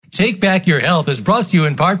Take Back Your Health is brought to you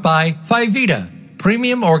in part by Fivita,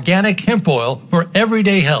 premium organic hemp oil for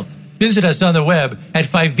everyday health. Visit us on the web at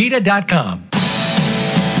Fivita.com.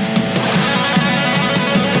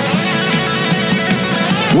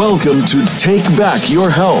 Welcome to Take Back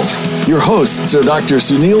Your Health. Your hosts are Dr.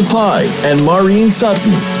 Sunil Pai and Maureen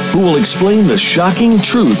Sutton, who will explain the shocking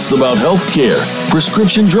truths about healthcare,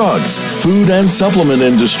 prescription drugs, food and supplement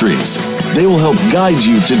industries. They will help guide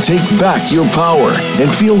you to take back your power and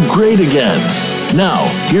feel great again. Now,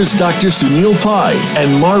 here's Dr. Sunil Pai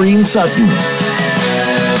and Maureen Sutton.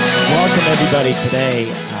 Welcome, everybody, today.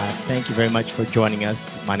 Thank you very much for joining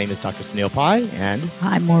us. My name is Dr. Sunil Pai, and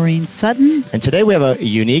I'm Maureen Sutton. And today we have a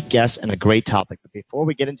unique guest and a great topic. But before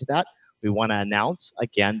we get into that, we want to announce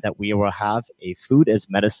again that we will have a Food as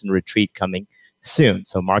Medicine retreat coming soon.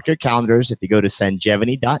 So mark your calendars. If you go to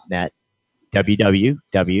sanjevani.net,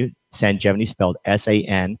 www.sanjevani, spelled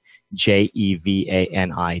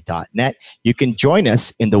SANJEVANI.net. You can join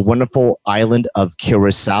us in the wonderful island of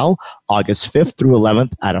Curacao, August 5th through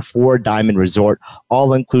 11th at a 4-diamond resort,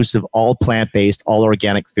 all-inclusive, all plant-based, all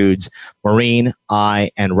organic foods. Maureen,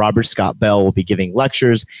 I, and Robert Scott Bell will be giving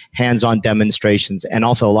lectures, hands-on demonstrations, and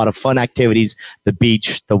also a lot of fun activities, the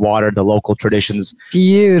beach, the water, the local traditions.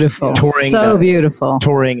 Beautiful. Beautiful.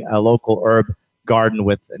 Touring a local herb garden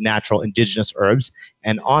with natural indigenous herbs.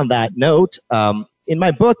 And on that note, in my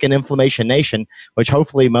book, An Inflammation Nation, which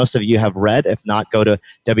hopefully most of you have read, if not, go to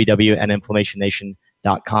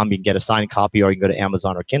www.aninflammationnation.com. You can get a signed copy, or you can go to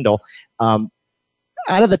Amazon or Kindle. Out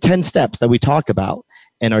of the 10 steps that we talk about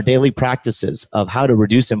in our daily practices of how to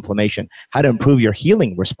reduce inflammation, how to improve your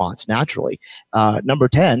healing response naturally, number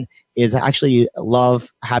 10 is actually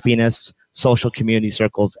love, happiness, social community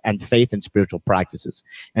circles, and faith and spiritual practices.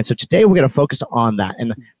 And so today we're going to focus on that.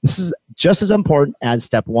 And this is just as important as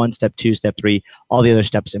step 1, step 2, step 3, all the other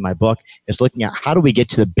steps in my book, is looking at how do we get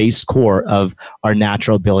to the base core of our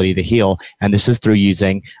natural ability to heal. And this is through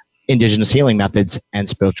using indigenous healing methods and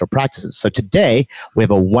spiritual practices. So today we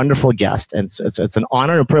have a wonderful guest, and it's an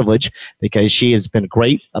honor and a privilege because she has been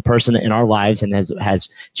a person in our lives and has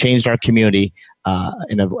changed our community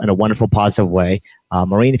in a wonderful, positive way.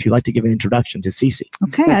 Maureen, if you'd like to give an introduction to Cece.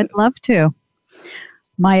 Okay, I'd love to.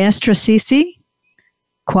 Maestra Cece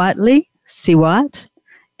Quatli Siwat,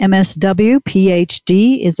 MSW,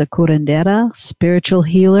 PhD, is a curandera, spiritual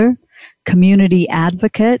healer, community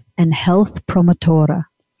advocate, and health promotora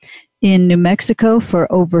in New Mexico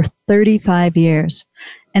for over 35 years.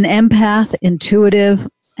 An empath, intuitive,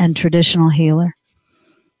 and traditional healer.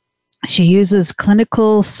 She uses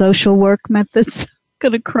clinical social work methods,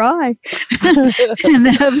 gonna cry, and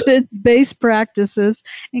evidence-based practices,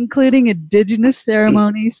 including indigenous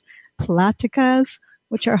ceremonies, platicas,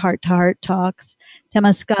 which are heart-to-heart talks,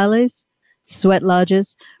 temazcales, sweat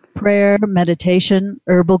lodges, prayer, meditation,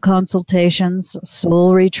 herbal consultations,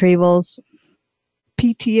 soul retrievals,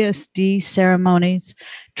 PTSD ceremonies,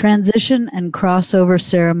 transition and crossover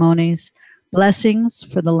ceremonies, blessings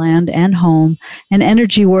for the land and home, and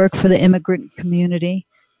energy work for the immigrant community,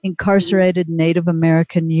 incarcerated Native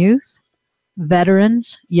American youth,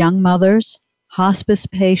 veterans, young mothers, hospice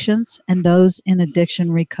patients, and those in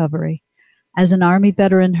addiction recovery. As an Army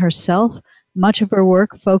veteran herself, much of her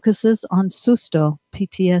work focuses on susto,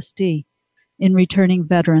 PTSD, in returning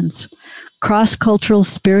veterans. Cross-cultural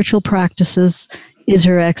spiritual practices is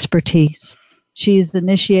her expertise. She is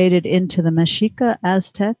initiated into the Mexica,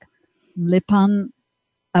 Aztec, Lipan,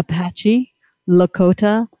 Apache,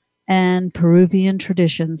 Lakota, and Peruvian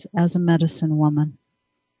traditions as a medicine woman.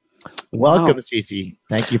 Welcome, Cece.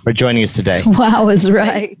 Thank you for joining us today. Wow, is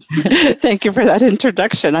right. Thank you for that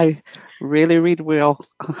introduction. I really read well.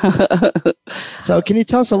 So can you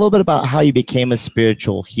tell us a little bit about how you became a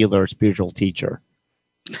spiritual healer, spiritual teacher?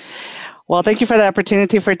 Well, thank you for the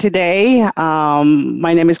opportunity for today.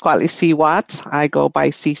 My name is Quatli Siwat. I go by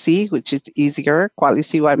Cece, which is easier. Quatli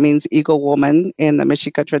Siwat means eagle woman in the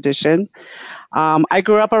Mexica tradition. I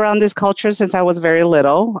grew up around this culture since I was very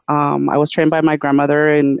little. I was trained by my grandmother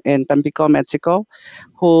in Tampico, Mexico,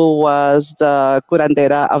 who was the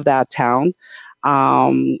curandera of that town.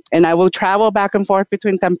 And I will travel back and forth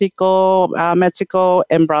between Tampico, Mexico,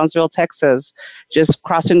 and Brownsville, Texas. Just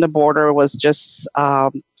crossing the border was just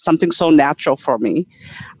something so natural for me.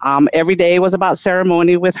 Every day was about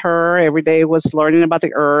ceremony with her. Every day was learning about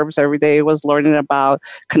the herbs. Every day was learning about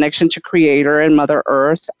connection to Creator and Mother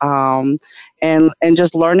Earth. And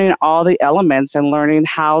just learning all the elements and learning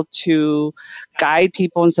how to guide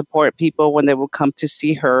people and support people when they will come to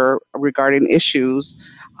see her regarding issues.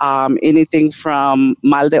 Anything from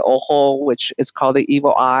mal de ojo, which is called the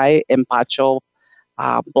evil eye, empacho,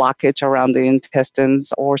 blockage around the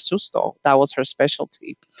intestines, or susto. That was her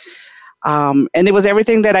specialty. And it was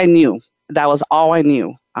everything that I knew. That was all I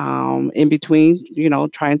knew. In between,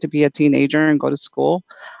 trying to be a teenager and go to school.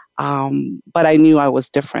 But I knew I was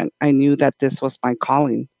different. I knew that this was my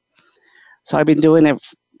calling. So I've been doing it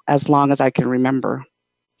as long as I can remember.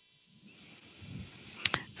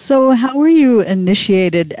 So how were you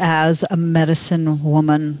initiated as a medicine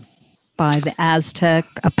woman by the Aztec,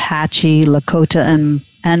 Apache, Lakota,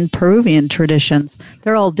 and Peruvian traditions?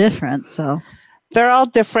 They're all different, so... They're all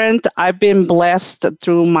different. I've been blessed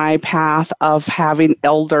through my path of having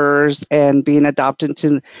elders and being adopted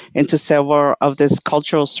into several of these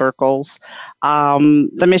cultural circles.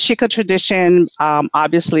 The Mexica tradition,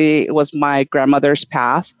 obviously, was my grandmother's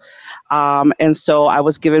path. And so I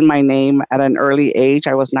was given my name at an early age.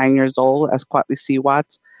 I was 9 years old as Cuatli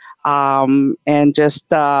Cihuatl, and just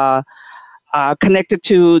connected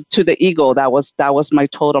to the eagle. That was my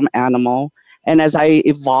totem animal. And as I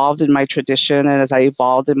evolved in my tradition and as I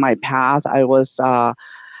evolved in my path, I was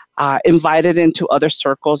invited into other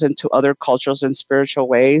circles, into other cultures and spiritual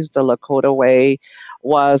ways. The Lakota way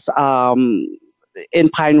was in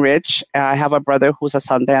Pine Ridge. I have a brother who's a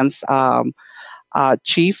Sundance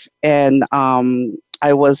chief, and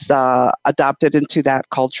I was adopted into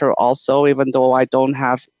that culture also, even though I don't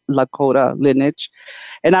have Lakota lineage.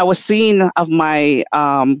 And I was seen of my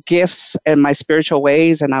gifts and my spiritual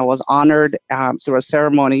ways, and I was honored through a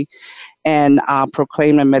ceremony and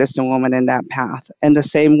proclaimed a medicine woman in that path. And the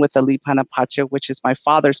same with the Lipan Apache, which is my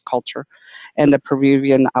father's culture, and the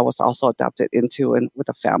Peruvian I was also adopted into and with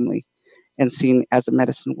a family and seen as a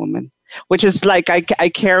medicine woman, which is like I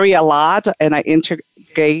carry a lot and I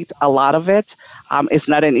integrate a lot of it. It's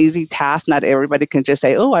not an easy task. Not everybody can just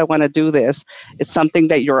say, oh, I want to do this. It's something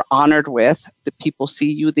that you're honored with. The people see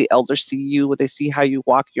you, the elders see you, they see how you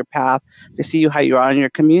walk your path, they see you how you are in your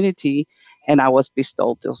community. And I was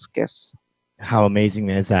bestowed those gifts. How amazing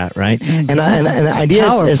is that, right? Mm-hmm. And the idea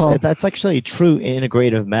is that's actually true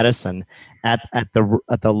integrative medicine at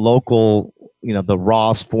the local, the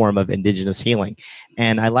rawest form of indigenous healing.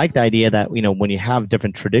 And I like the idea that, when you have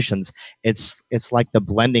different traditions, it's like the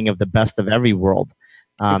blending of the best of every world.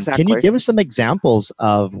 Exactly. Can you give us some examples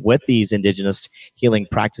of with these indigenous healing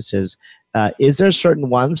practices? Is there certain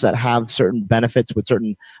ones that have certain benefits with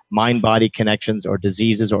certain mind-body connections or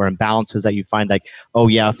diseases or imbalances that you find like, oh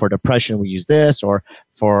yeah, for depression we use this, or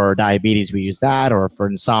for diabetes we use that, or for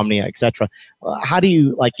insomnia, etc.? How do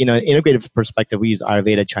you, integrative perspective, we use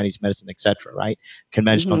Ayurveda, Chinese medicine, etc., right?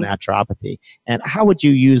 Conventional naturopathy. And how would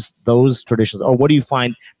you use those traditions, or what do you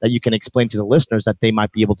find that you can explain to the listeners that they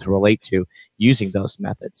might be able to relate to using those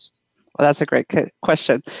methods? Well, that's a great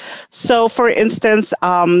question. So, for instance,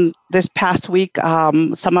 this past week,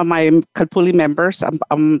 some of my Kalpuli members,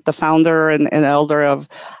 I'm the founder and elder of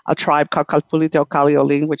a tribe called Kalpuli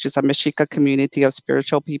Teocalli, which is a Mexica community of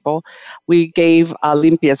spiritual people. We gave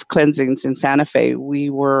limpias cleansings in Santa Fe. We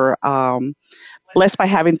were blessed by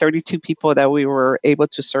having 32 people that we were able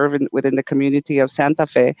to serve within the community of Santa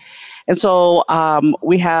Fe. And so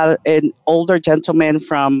we had an older gentleman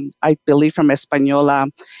I believe from Española,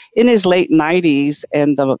 in his late 90s,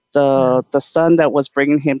 and the son that was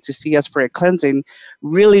bringing him to see us for a cleansing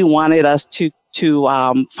really wanted us to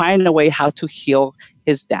find a way how to heal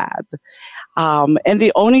his dad. And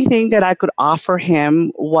the only thing that I could offer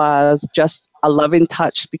him was just a loving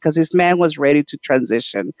touch, because this man was ready to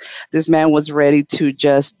transition. This man was ready to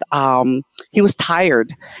just, he was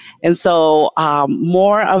tired. And so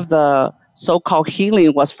more of the so-called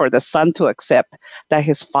healing was for the son to accept that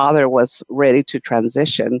his father was ready to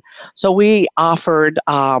transition. So we offered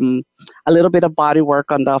a little bit of body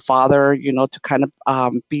work on the father, to kind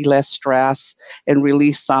of be less stressed and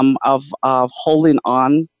release some of holding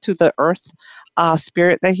on to the earth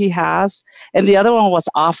spirit that he has. And the other one was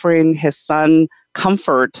offering his son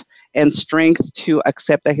comfort and strength to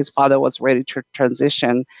accept that his father was ready to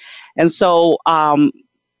transition. And so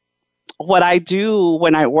what I do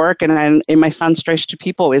when I work and in my son stretch to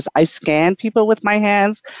people is I scan people with my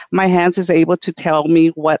hands. My hands is able to tell me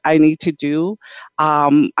what I need to do.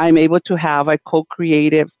 I'm able to have a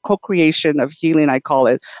co-creation of healing, I call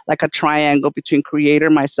it, like a triangle between creator,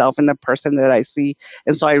 myself, and the person that I see.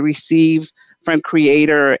 And so I receive from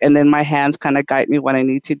creator, and then my hands kind of guide me what I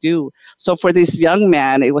need to do. So for this young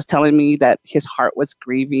man, it was telling me that his heart was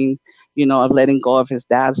grieving, of letting go of his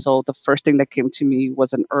dad. So the first thing that came to me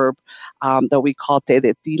was an herb that we call te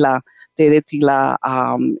de tila. Te de tila,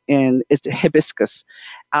 and it's hibiscus.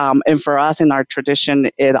 And for us in our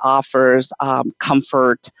tradition, it offers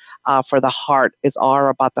comfort for the heart. It's all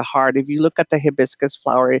about the heart. If you look at the hibiscus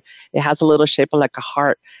flower, it has a little shape like a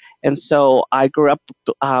heart. And so I grew up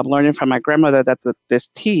learning from my grandmother that this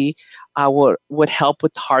tea would help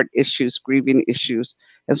with heart issues, grieving issues.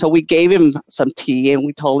 And so we gave him some tea and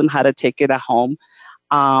we told him how to take it at home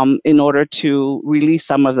in order to release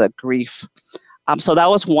some of the grief. So that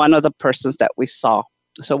was one of the persons that we saw.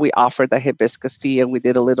 So we offered the hibiscus tea and we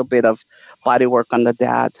did a little bit of body work on the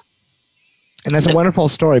dad. And that's a wonderful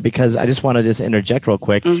story, because I just want to just interject real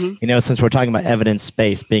quick. Mm-hmm. Since we're talking about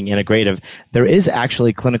evidence-based being integrative, there is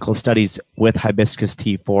actually clinical studies with hibiscus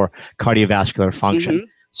tea for cardiovascular function.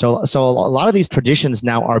 Mm-hmm. So a lot of these traditions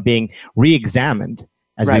now are being re-examined,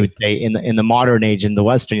 as we would say in the modern age, in the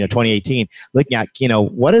Western, 2018, looking at,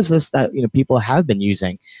 what is this that, people have been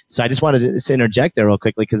using. So I just wanted to just interject there real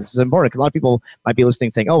quickly, because this is important, because a lot of people might be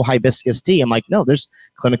listening saying, oh, hibiscus tea. I'm like, no, there's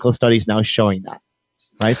clinical studies now showing that.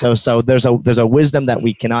 Right. So there's a wisdom that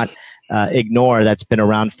we cannot ignore, that's been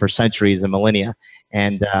around for centuries and millennia.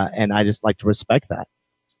 And I just like to respect that.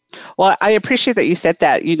 Well, I appreciate that you said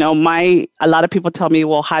that. A lot of people tell me,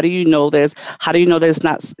 well, how do you know this? How do you know that it's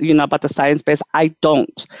not, about the science base? I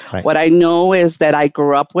don't. Right. What I know is that I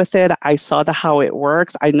grew up with it. I saw how it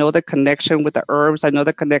works. I know the connection with the herbs. I know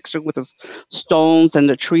the connection with the stones and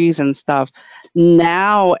the trees and stuff.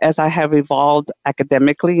 Now, as I have evolved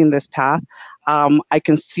academically in this path, I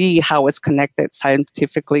can see how it's connected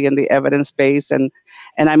scientifically in the evidence base, and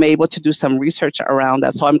I'm able to do some research around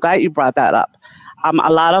that. So I'm glad you brought that up.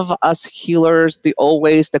 A lot of us healers, the old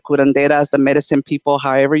ways, the curanderas, the medicine people,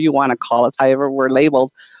 however you want to call us, however we're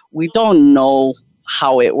labeled, we don't know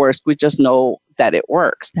how it works. We just know that it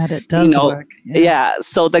works. That it does work. Yeah.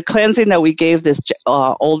 So the cleansing that we gave this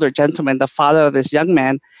older gentleman, the father of this young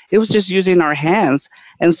man, it was just using our hands.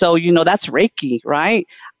 And so, that's Reiki, right?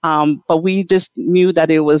 But we just knew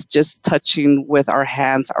that it was just touching with our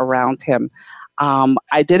hands around him.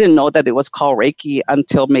 I didn't know that it was called Reiki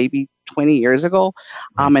until maybe 20 years ago.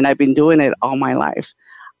 And I've been doing it all my life.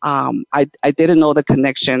 I didn't know the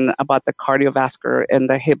connection about the cardiovascular and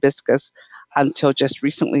the hibiscus until just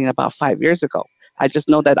recently, about 5 years ago. I just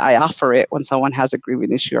know that I offer it when someone has a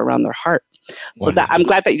grieving issue around their heart. So I'm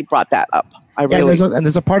glad that you brought that up.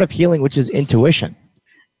 There's a part of healing, which is intuition.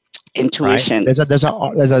 Intuition. Right?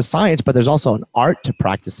 There's a science, but there's also an art to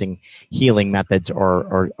practicing healing methods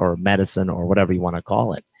or medicine or whatever you want to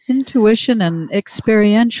call it. Intuition and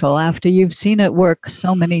experiential. After you've seen it work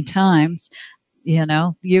so many times, you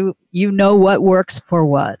know what works for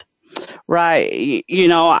what. Right.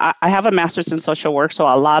 I have a master's in social work, so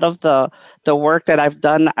a lot of the work that I've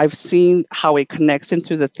done, I've seen how it connects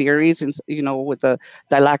into the theories, and with the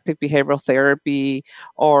dialectic behavioral therapy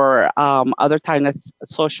or other kind of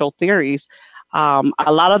social theories. A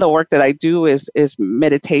lot of the work that I do is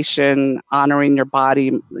meditation, honoring your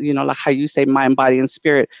body, like how you say mind, body, and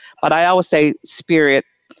spirit. But I always say spirit,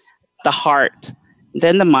 the heart,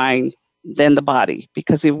 then the mind, then the body.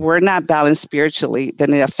 Because if we're not balanced spiritually,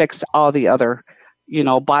 then it affects all the other,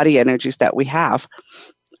 body energies that we have.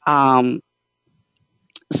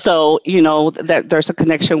 So, that there's a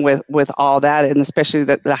connection with all that, and especially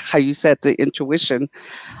how you said the intuition.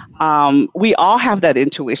 We all have that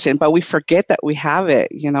intuition, but we forget that we have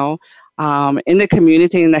it, in the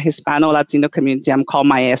community, in the Hispano-Latino community, I'm called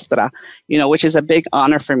maestra, which is a big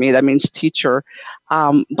honor for me. That means teacher.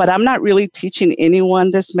 But I'm not really teaching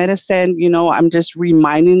anyone this medicine. I'm just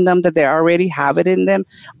reminding them that they already have it in them.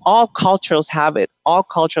 All cultures have it. All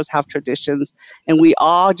cultures have traditions. And we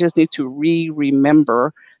all just need to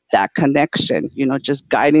remember that connection, just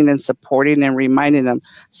guiding and supporting and reminding them.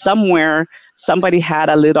 Somewhere, somebody had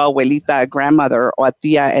a little abuelita, a grandmother, or a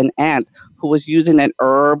tia, an aunt, who was using an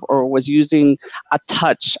herb or was using a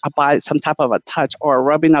touch, some type of a touch or a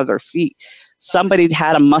rubbing of their feet. Somebody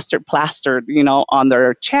had a mustard plaster, on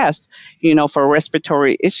their chest, for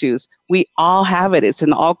respiratory issues. We all have it. It's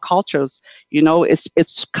in all cultures.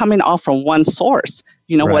 It's coming all from one source,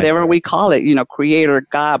 right. Whatever we call it, creator,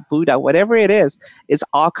 God, Buddha, whatever it is, it's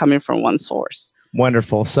all coming from one source.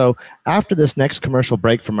 Wonderful. So after this next commercial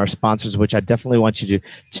break from our sponsors, which I definitely want you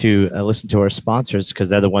to listen to our sponsors, because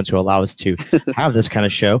they're the ones who allow us to have this kind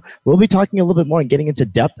of show, we'll be talking a little bit more and getting into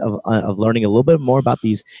depth of learning a little bit more about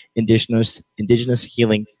these indigenous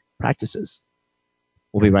healing practices.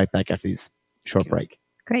 We'll be right back after this short break.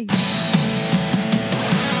 Great.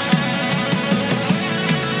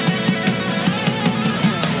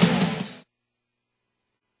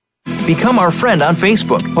 Become our friend on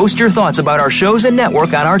Facebook. Post your thoughts about our shows and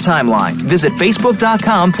network on our timeline. Visit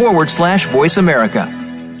Facebook.com/Voice America.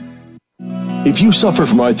 If you suffer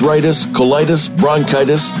from arthritis, colitis,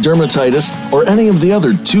 bronchitis, dermatitis, or any of the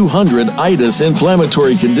other 200 itis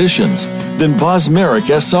inflammatory conditions, then Bosmeric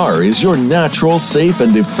SR is your natural, safe,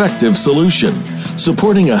 and effective solution.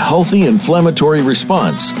 supporting a healthy inflammatory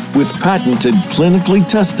response with patented, clinically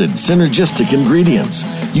tested synergistic ingredients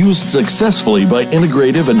used successfully by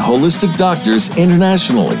integrative and holistic doctors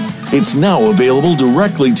internationally. It's now available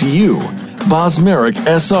directly to you. Bosmeric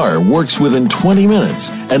SR works within 20 minutes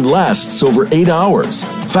and lasts over 8 hours.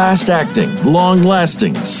 Fast-acting,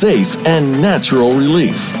 long-lasting, safe, and natural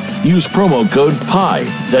relief. Use promo code PAI,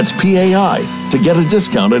 that's P-A-I, to get a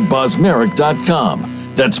discount at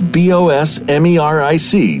bosmeric.com. That's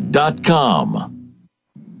BOSMERIC.com.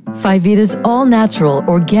 Phyvita's all-natural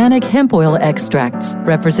organic hemp oil extracts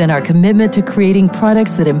represent our commitment to creating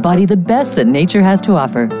products that embody the best that nature has to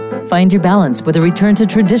offer. Find your balance with a return to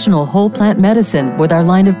traditional whole plant medicine with our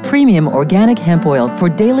line of premium organic hemp oil for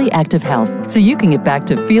daily active health, so you can get back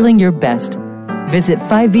to feeling your best. Visit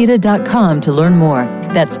Phyvita.com to learn more.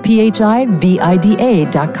 That's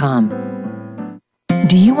PHIVIDA.com.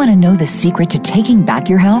 Do you want to know the secret to taking back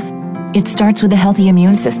your health? It starts with a healthy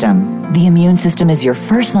immune system. The immune system is your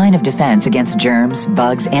first line of defense against germs,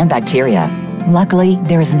 bugs, and bacteria. Luckily,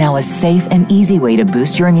 there is now a safe and easy way to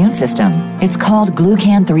boost your immune system. It's called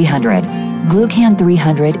Glucan 300. Glucan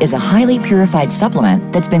 300 is a highly purified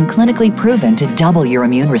supplement that's been clinically proven to double your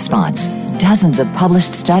immune response. Dozens of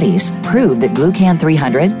published studies prove that Glucan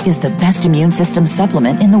 300 is the best immune system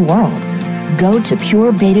supplement in the world. Go to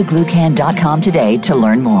purebetaglucan.com today to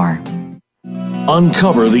learn more.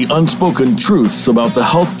 Uncover the unspoken truths about the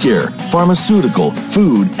healthcare, pharmaceutical,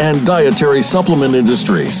 food, and dietary supplement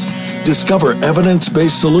industries. Discover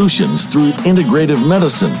evidence-based solutions through integrative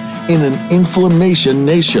medicine in an Inflammation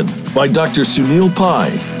Nation by Dr. Sunil Pai.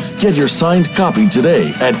 Get your signed copy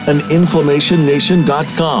today at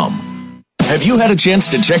aninflammationnation.com. Have you had a chance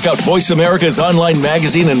to check out Voice America's online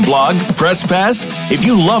magazine and blog, Press Pass? If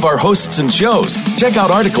you love our hosts and shows, check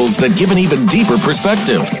out articles that give an even deeper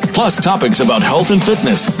perspective, plus topics about health and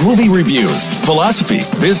fitness, movie reviews, philosophy,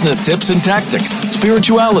 business tips and tactics,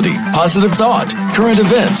 spirituality, positive thought, current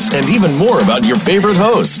events, and even more about your favorite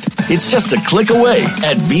host. It's just a click away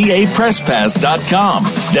at vapresspass.com.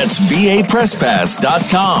 That's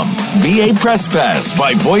vapresspass.com. VA Press Pass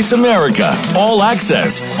by Voice America. All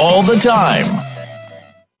access, all the time.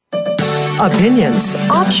 Opinions,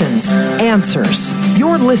 options, answers.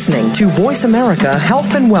 You're listening to Voice America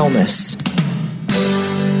Health and Wellness.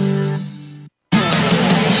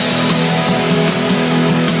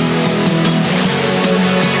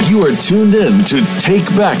 You are tuned in to Take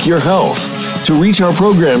Back Your Health. To reach our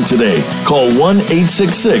program today, call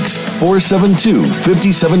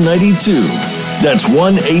 1-866-472-5792. That's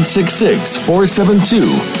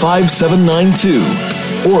 1-866-472-5792.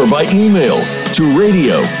 Or by email to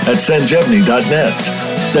radio@sanjevani.net.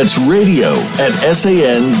 That's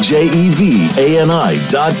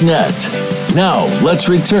radio@sanjevani.net. Now, let's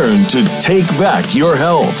return to Take Back Your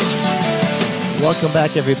Health. Welcome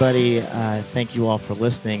back, everybody. Thank you all for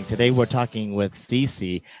listening. Today, we're talking with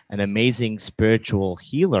Cece, an amazing spiritual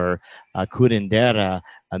healer, curandera,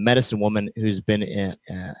 a medicine woman who's been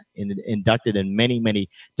inducted in many, many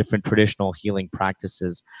different traditional healing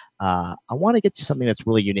practices. I want to get to something that's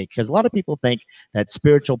really unique, because a lot of people think that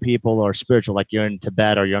spiritual people are spiritual, like you're in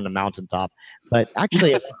Tibet or you're on a mountaintop. But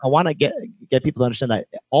actually, I want to get people to understand that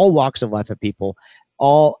all walks of life of people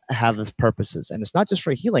all have these purposes, and it's not just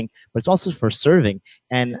for healing, but it's also for serving.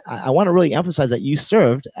 And I want to really emphasize that you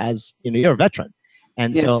served as, you're a veteran.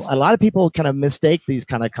 And yes. So a lot of people kind of mistake these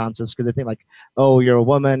kind of concepts because they think like, oh, you're a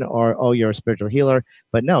woman, or oh, you're a spiritual healer.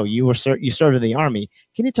 But no, you served in the Army.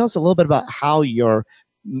 Can you tell us a little bit about how your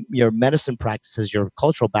medicine practices, your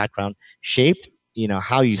cultural background shaped,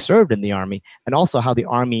 how you served in the Army, and also how the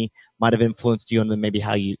Army might have influenced you, and then maybe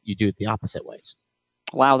how you do it the opposite ways?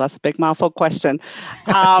 Wow, that's a big mouthful question.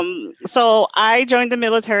 So I joined the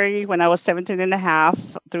military when I was 17 and a half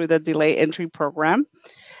through the delayed entry program.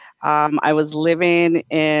 I was living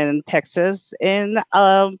in Texas in,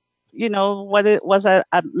 what it was a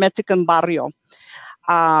Mexican barrio.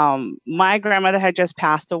 My grandmother had just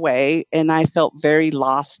passed away, and I felt very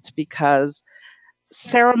lost because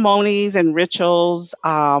ceremonies and rituals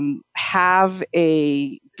have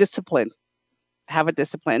a discipline.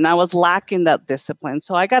 And I was lacking that discipline.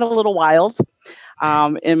 So I got a little wild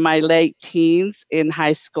in my late teens in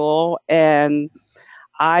high school, and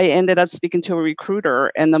I ended up speaking to a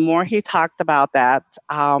recruiter. And the more he talked about that,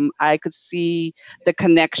 I could see the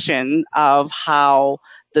connection of how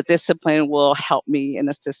the discipline will help me and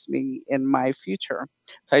assist me in my future.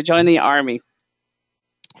 So I joined the Army.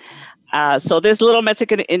 So this little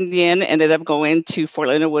Mexican Indian ended up going to Fort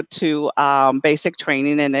Leonard Wood to basic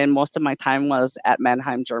training, and then most of my time was at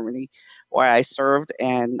Mannheim, Germany, where I served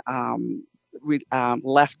and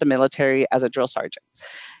left the military as a drill sergeant.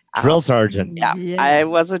 Drill sergeant. Yeah, I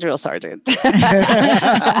was a drill sergeant.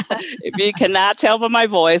 If you cannot tell by my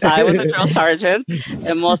voice, I was a drill sergeant.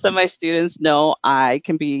 And most of my students know I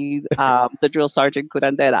can be the drill sergeant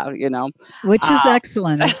curandera, Which is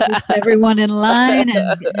excellent. It keeps everyone in line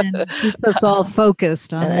and keeps us all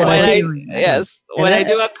focused on what we're doing. Yes. When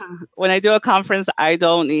I do a conference, I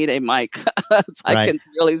don't need a mic. So I can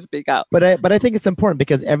really speak out. But I think it's important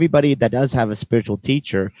because everybody that does have a spiritual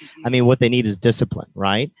teacher, I mean, what they need is discipline,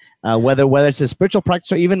 right? Whether it's a spiritual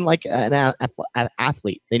practice or even like an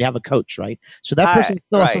athlete, they have a coach, right? So that person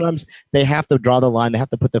still sometimes they have to draw the line, they have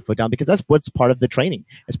to put their foot down because that's what's part of the training.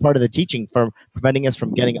 It's part of the teaching for preventing us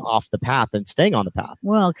from getting off the path and staying on the path.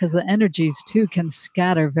 Well, because the energies too can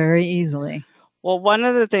scatter very easily. Well, one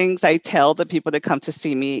of the things I tell the people that come to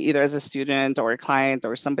see me, either as a student or a client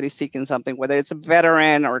or somebody seeking something, whether it's a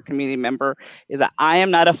veteran or a community member, is that I am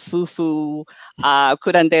not a foo-foo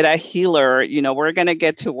curandera healer. We're going to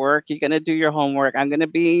get to work. You're going to do your homework. I'm going to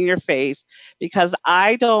be in your face because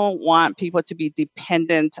I don't want people to be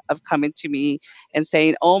dependent of coming to me and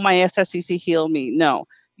saying, oh, my SRCC healed me. No.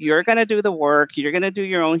 You're going to do the work. You're going to do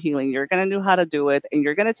your own healing. You're going to know how to do it. And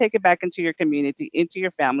you're going to take it back into your community, into your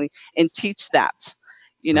family, and teach that,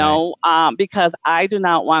 because I do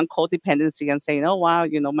not want codependency and saying, oh, wow,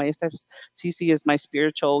 my SFCC is my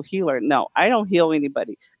spiritual healer. No, I don't heal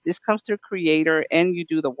anybody. This comes through Creator and you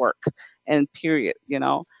do the work and period,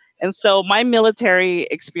 And so my military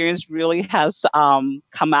experience really has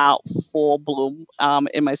come out full bloom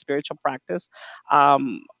in my spiritual practice.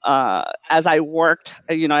 As I worked,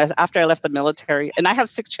 after I left the military, and I have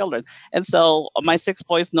 6 children. And so my 6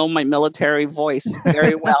 boys know my military voice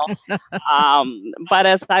very well. But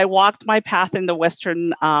as I walked my path in the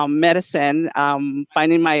Western medicine,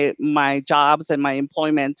 finding my jobs and my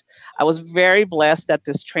employment, I was very blessed that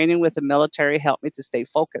this training with the military helped me to stay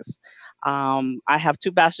focused. I have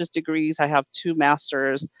 2 bachelor's degrees. I have 2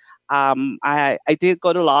 masters. I did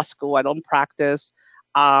go to law school. I don't practice.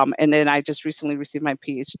 And then I just recently received my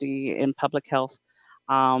PhD in public health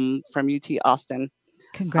from UT Austin.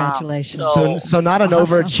 Congratulations. So not an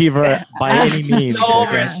overachiever by any means.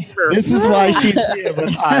 This is why she's here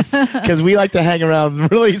with us, because we like to hang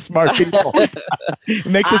around really smart people. It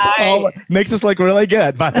makes us look really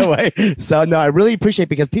good, by the way. So no, I really appreciate it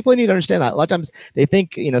because people need to understand that. A lot of times they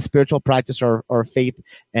think, spiritual practice or faith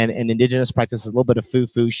and indigenous practice is a little bit of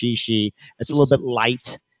foo-foo, she. It's a little bit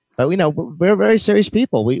light. But we're very serious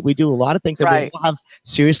people. We do a lot of things that we all have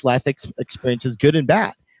serious life experiences, good and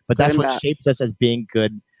bad. But that's what shapes us as being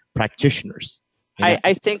good practitioners.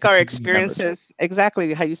 I think our experiences,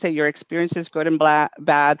 exactly how you say your experiences, good and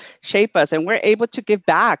bad, shape us. And we're able to give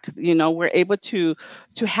back. We're able to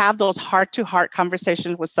have those heart-to-heart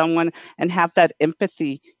conversations with someone and have that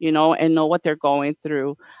empathy, and know what they're going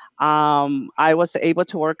through. I was able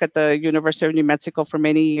to work at the University of New Mexico for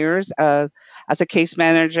many years as a case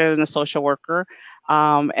manager and a social worker.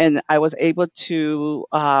 And I was able to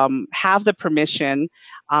have the permission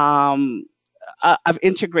of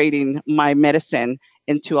integrating my medicine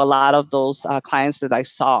into a lot of those clients that I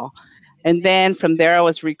saw. And then from there, I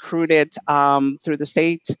was recruited through the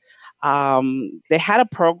state. They had a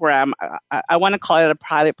program, I want to call it a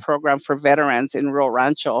pilot program for veterans in Rio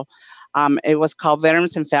Rancho. It was called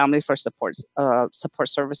Veterans and Families for Support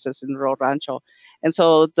Services in Rio Rancho. And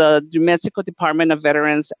so the New Mexico Department of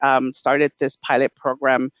Veterans started this pilot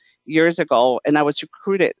program years ago, and I was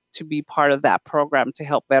recruited to be part of that program to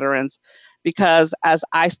help veterans. Because as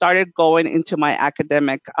I started going into my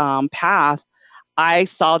academic path, I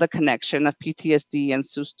saw the connection of PTSD and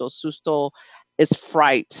susto. Susto is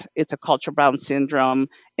fright. It's a culture-bound syndrome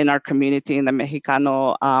in our community, in the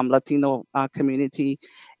Mexicano Latino community.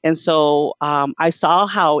 And so I saw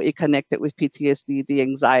how it connected with PTSD, the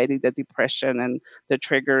anxiety, the depression, and the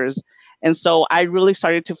triggers. And so I really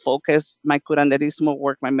started to focus my curanderismo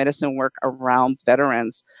work, my medicine work around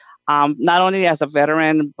veterans. Not only as a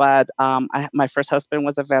veteran, but my first husband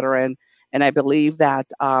was a veteran. And I believe that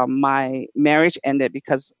my marriage ended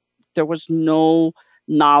because there was no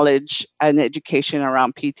knowledge and education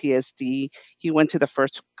around PTSD. He went to the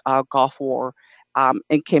first Gulf War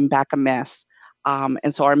and came back a mess.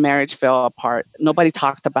 And so our marriage fell apart. Nobody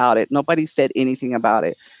talked about it. Nobody said anything about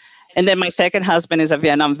it. And then my second husband is a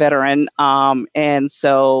Vietnam veteran. And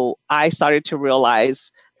so I started to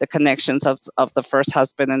realize the connections of the first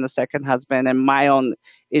husband and the second husband and my own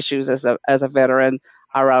issues as a veteran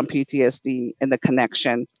around PTSD and the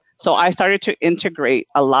connection. So I started to integrate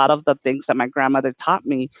a lot of the things that my grandmother taught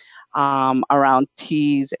me around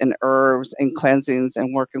teas and herbs and cleansings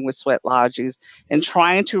and working with sweat lodges and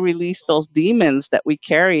trying to release those demons that we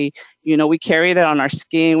carry. You know, we carry it on our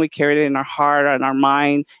skin, we carry it in our heart, on our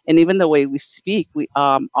mind, and even the way we speak. We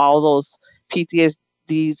all those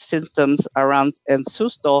PTSD symptoms around and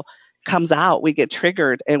susto comes out. We get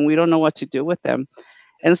triggered and we don't know what to do with them.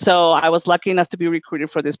 And so I was lucky enough to be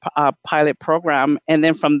recruited for this pilot program. And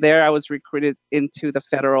then from there, I was recruited into the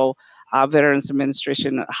Federal Veterans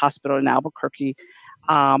Administration Hospital in Albuquerque,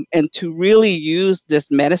 and to really use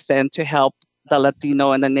this medicine to help the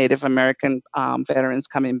Latino and the Native American veterans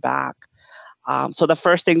coming back. So the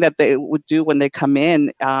first thing that they would do when they come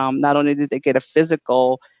in, not only did they get a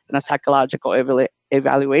physical and a psychological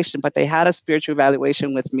evaluation, but they had a spiritual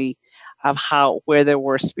evaluation with me of where they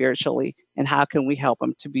were spiritually and how can we help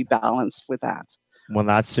them to be balanced with that. Well,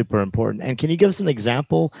 that's super important. And can you give us an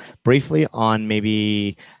example briefly on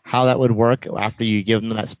maybe how that would work after you give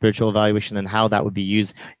them that spiritual evaluation and how that would be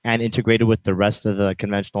used and integrated with the rest of the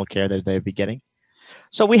conventional care that they'd be getting?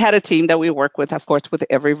 So we had a team that we work with, of course, with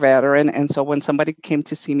every veteran. And so when somebody came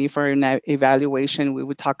to see me for an evaluation, we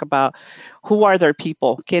would talk about who are their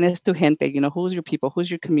people? ¿Quién es tu gente? You know, who's your people? Who's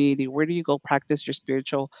your community? Where do you go practice your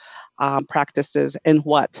spiritual practices and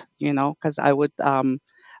what? You know, because I would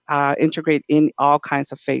integrate in all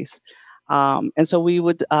kinds of faiths. And so we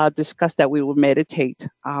would discuss that. We would meditate.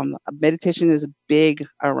 Meditation is big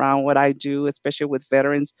around what I do, especially with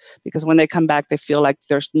veterans, because when they come back, they feel like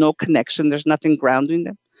there's no connection. There's nothing grounding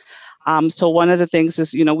them. So one of the things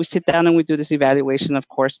is, you know, we sit down and we do this evaluation, of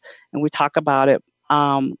course, and we talk about it.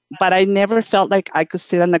 But I never felt like I could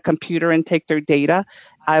sit on the computer and take their data.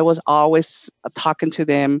 I was always talking to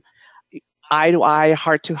them eye to eye,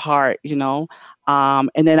 heart to heart, you know.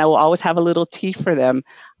 And then I will always have a little tea for them,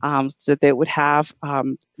 so that they would have,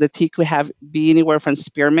 the tea could be anywhere from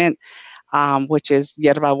spearmint, which is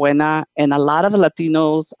yerba buena. And a lot of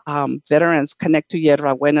Latinos, veterans connect to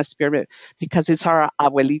yerba buena spearmint because it's our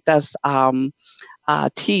abuelita's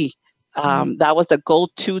tea. That was the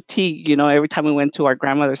go-to tea, you know, every time we went to our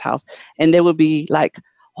grandmother's house. And they would be like,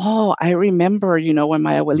 oh, I remember, you know, when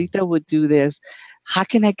my abuelita would do this. How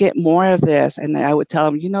can I get more of this? And I would tell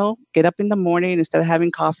them, you know, get up in the morning, instead of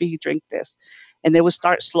having coffee, you drink this. And they would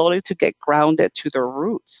start slowly to get grounded to their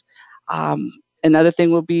roots. Another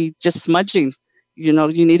thing would be just smudging. You know,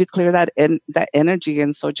 you need to clear that energy.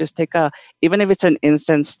 And so just take even if it's an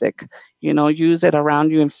incense stick, you know, use it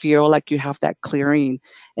around you and feel like you have that clearing.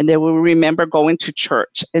 And they will remember going to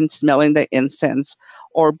church and smelling the incense,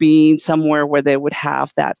 or being somewhere where they would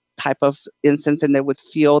have that type of incense and they would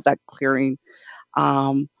feel that clearing.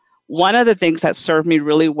 One of the things that served me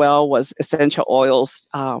really well was essential oils.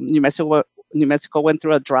 New Mexico went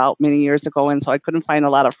through a drought many years ago, and so I couldn't find a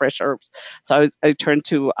lot of fresh herbs. So I turned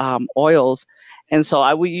to oils. And so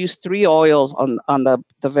I would use 3 oils on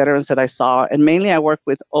the veterans that I saw. And mainly I worked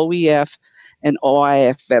with OEF and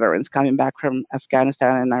OIF veterans coming back from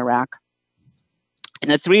Afghanistan and Iraq.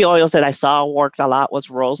 And the 3 oils that I saw worked a lot was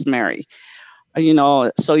rosemary. You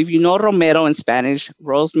know, so if you know Romero in Spanish,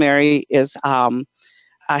 rosemary is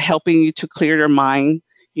helping you to clear your mind,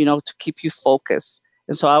 you know, to keep you focused.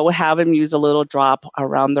 And so I would have them use a little drop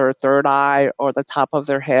around their third eye or the top of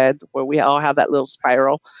their head, where we all have that little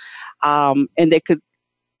spiral. And they could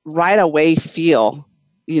right away feel,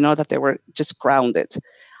 you know, that they were just grounded.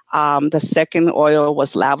 The second oil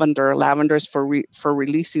was lavender. Lavender is for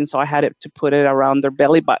releasing. So I had it to put it around their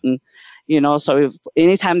belly button. You know, so if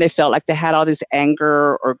anytime they felt like they had all this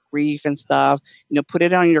anger or grief and stuff, you know, put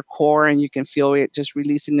it on your core and you can feel it just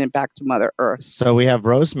releasing it back to Mother Earth. So we have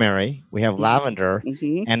rosemary, we have lavender,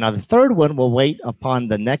 and now the third one will wait upon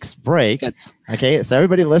the next break. Yes. Okay, so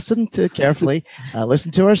everybody listen to carefully,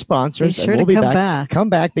 listen to our sponsors. Be sure and to we'll come be back. Come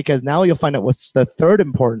back, because now you'll find out what's the third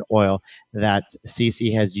important oil that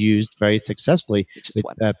CC has used very successfully with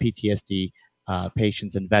PTSD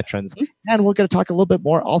patients and veterans. And we're going to talk a little bit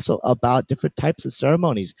more also about different types of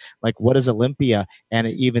ceremonies, like what is Olympia and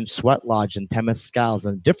even Sweat Lodge and Temescals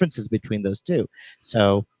and the differences between those two.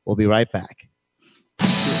 So we'll be right back.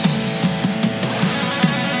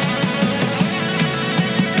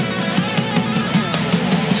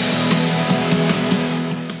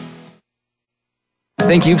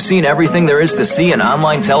 Think you've seen everything there is to see in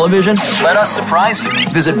online television? Let us surprise you.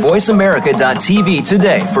 Visit voiceamerica.tv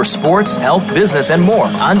today for sports, health, business, and more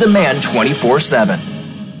on demand 24/7.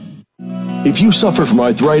 If you suffer from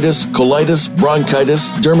arthritis, colitis,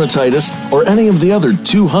 bronchitis, dermatitis, or any of the other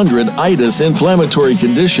 200 itis inflammatory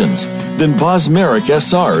conditions, then Bosmeric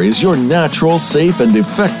SR is your natural, safe, and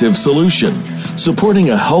effective solution. supporting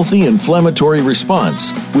a healthy inflammatory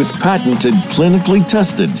response with patented, clinically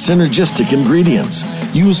tested synergistic ingredients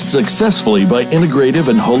used successfully by integrative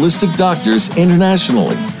and holistic doctors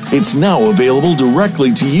internationally. It's now available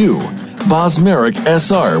directly to you. Bosmeric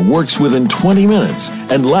SR works within 20 minutes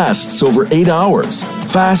and lasts over 8 hours.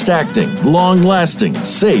 Fast-acting, long-lasting,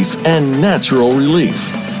 safe, and natural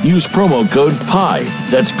relief. Use promo code PAI,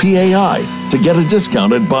 that's P-A-I, to get a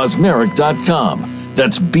discount at bosmeric.com.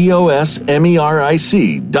 That's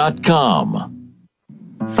BOSMERIC.com.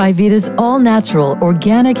 5-Vita's all-natural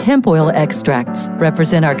organic hemp oil extracts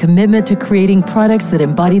represent our commitment to creating products that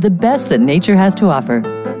embody the best that nature has to offer.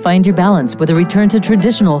 Find your balance with a return to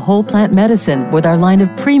traditional whole plant medicine with our line of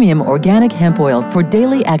premium organic hemp oil for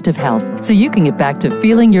daily active health, so you can get back to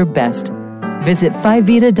feeling your best. Visit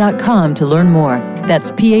 5vita.com to learn more.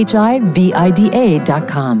 That's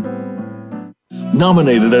PHIVIDA.com.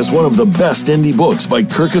 Nominated as one of the best indie books by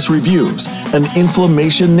Kirkus Reviews, An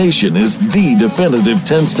Inflammation Nation is the definitive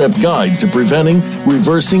 10-step guide to preventing,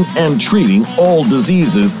 reversing, and treating all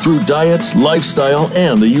diseases through diet, lifestyle,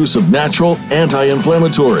 and the use of natural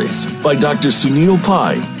anti-inflammatories by Dr. Sunil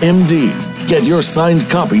Pai, MD. Get your signed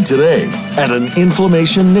copy today at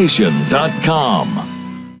aninflammationnation.com.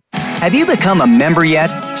 Have you become a member yet?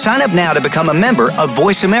 Sign up now to become a member of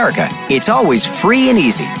Voice America. It's always free and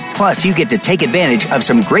easy. Plus, you get to take advantage of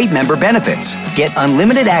some great member benefits. Get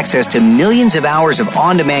unlimited access to millions of hours of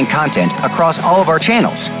on-demand content across all of our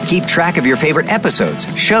channels. Keep track of your favorite episodes,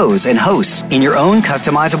 shows, and hosts in your own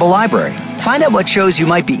customizable library. Find out what shows you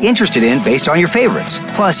might be interested in based on your favorites.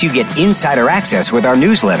 Plus, you get insider access with our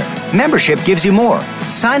newsletter. Membership gives you more.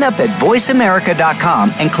 Sign up at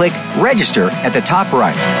voiceamerica.com and click register at the top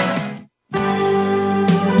right.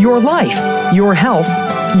 Your life, your health,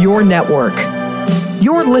 your network.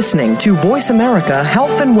 You're listening to Voice America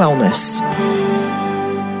Health and Wellness.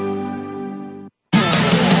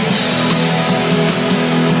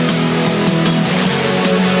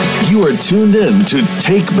 You are tuned in to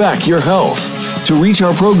Take Back Your Health. To reach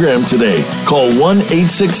our program today, call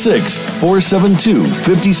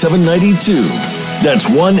 1-866-472-5792. That's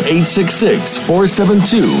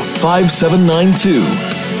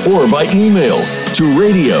 1-866-472-5792. Or by email to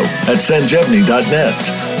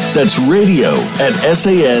radio@sanjevani.net. That's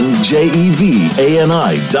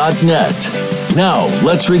radio@sanjevani.net. Now,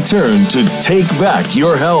 let's return to Take Back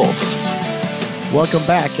Your Health. Welcome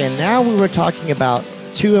back. And now we were talking about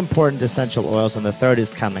 2 important essential oils, and the third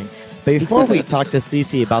is coming. Before we talk to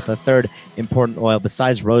Cece about the third important oil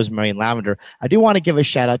besides rosemary and lavender, I do want to give a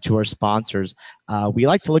shout out to our sponsors. We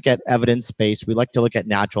like to look at evidence-based. We like to look at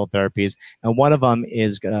natural therapies. And one of them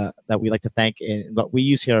is that we like to thank, what we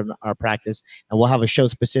use here in our practice, and we'll have a show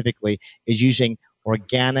specifically, is using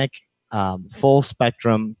organic,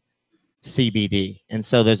 full-spectrum CBD. And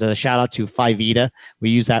so there's a shout out to 5Vita.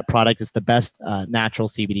 We use that product. It's the best natural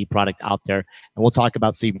CBD product out there. And we'll talk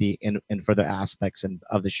about CBD in further aspects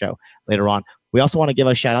of the show later on. We also want to give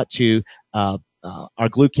a shout out to our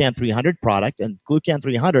Glucan 300 product. And Glucan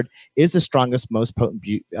 300 is the strongest, most potent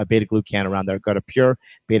beta-glucan around there. Go to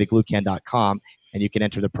purebetaglucan.com and you can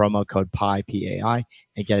enter the promo code PAI, P-A-I,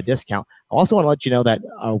 and get a discount. I also want to let you know that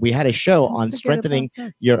we had a show on strengthening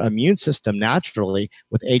your immune system naturally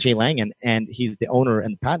with AJ Langan, and he's the owner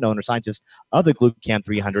and patent owner, scientist of the Glucan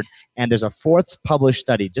 300. And there's a 4th published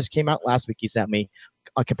study, just came out last week. He sent me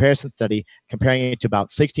a comparison study comparing it to about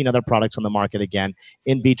 16 other products on the market, again,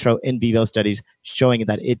 in vitro, in vivo studies showing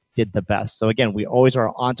that it did the best. So again, we always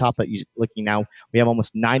are on top of looking now. We have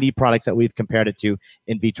almost 90 products that we've compared it to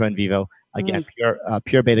in vitro, in vivo. Again,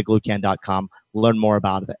 purebetaglucan.com. Learn more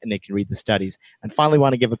about it, and they can read the studies. And finally,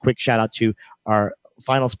 want to give a quick shout out to our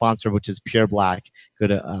final sponsor, which is Pure Black. Go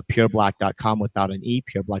to pureblack.com without an E,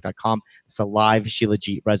 pureblack.com. It's a live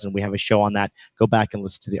Shilajit resin. We have a show on that. Go back and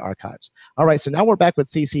listen to the archives. All right, so now we're back with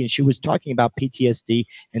Cece, and she was talking about PTSD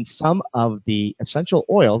and some of the essential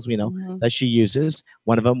oils, that she uses.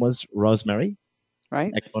 One of them was rosemary.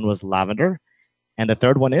 Right. Next one was lavender. And the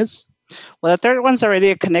third one is? Well, the third one's already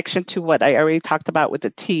a connection to what I already talked about with the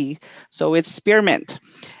tea. So it's spearmint.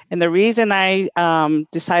 And the reason I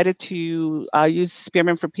decided to use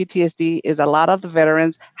spearmint for PTSD is a lot of the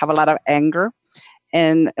veterans have a lot of anger.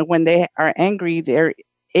 And when they are angry, they're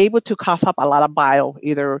able to cough up a lot of bile,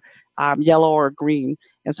 either yellow or green.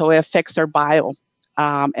 And so it affects their bile.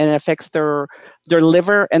 And it affects their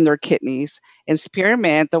liver and their kidneys. And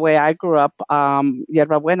spearmint, the way I grew up,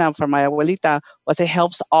 yerba buena from my abuelita, was it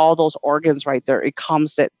helps all those organs right there. It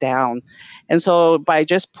calms it down. And so by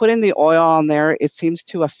just putting the oil on there, it seems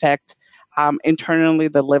to affect internally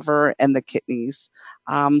the liver and the kidneys.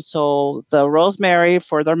 So the rosemary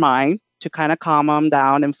for their mind, to kind of calm them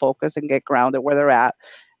down and focus and get grounded where they're at.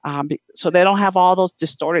 So they don't have all those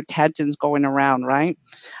distorted tangents going around, right?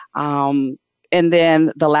 And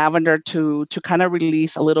then the lavender to kind of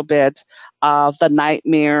release a little bit of the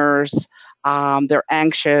nightmares. They're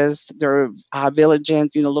anxious, they're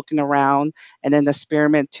vigilant, looking around, and then the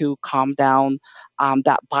spearmint to calm down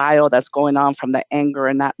that bile that's going on from the anger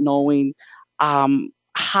and not knowing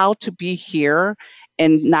how to be here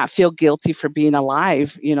and not feel guilty for being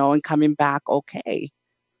alive, and coming back okay.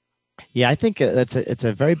 Yeah, I think it's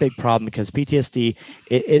a very big problem because PTSD,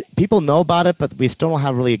 people know about it, but we still don't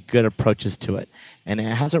have really good approaches to it. And it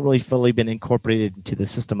hasn't really fully been incorporated into the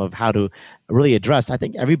system of how to really address. I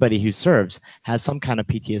think everybody who serves has some kind of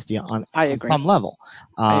PTSD on some level.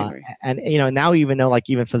 I agree. And, now even know, like,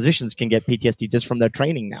 even physicians can get PTSD just from their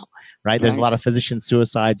training now, right? There's a lot of physician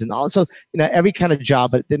suicides and also, every kind of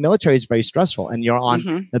job, but the military is very stressful and you're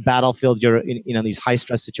on the battlefield, you're in, these high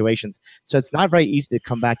stress situations. So it's not very easy to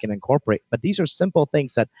come back and incorporate, but these are simple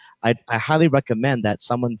things that I highly recommend that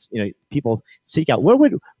people seek out. Where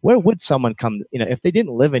would someone come, if they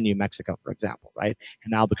didn't live in New Mexico, for example, right,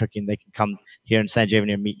 in Albuquerque, and they can come here in San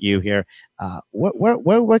Diego and meet you here,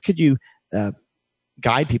 where could you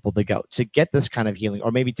guide people to go to get this kind of healing,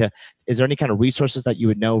 or maybe is there any kind of resources that you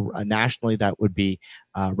would know nationally that would be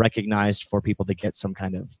recognized for people to get some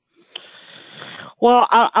kind of? Well,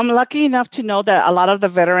 I'm lucky enough to know that a lot of the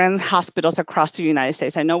veteran hospitals across the United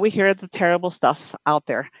States, I know we hear the terrible stuff out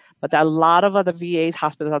there, but a lot of other VA's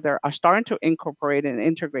hospitals out there are starting to incorporate and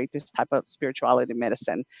integrate this type of spirituality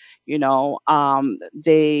medicine.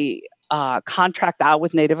 They contract out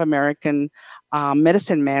with Native American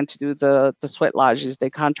medicine men to do the sweat lodges.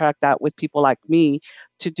 They contract out with people like me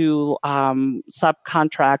to do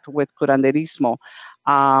subcontract with curanderismo.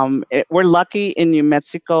 We're lucky in New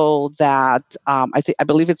Mexico that I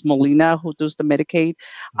believe it's Molina who does the Medicaid,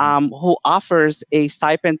 who offers a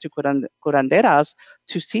stipend to curanderas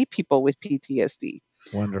to see people with PTSD.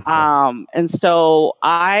 Wonderful. And so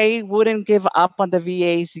I wouldn't give up on the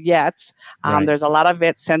VAs yet. There's a lot of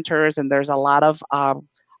vet centers and there's a lot of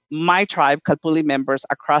my tribe, Calpulli members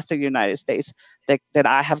across the United States that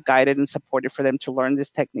I have guided and supported for them to learn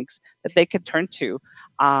these techniques that they could turn to.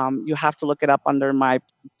 You have to look it up under my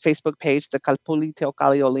Facebook page, the Calpulli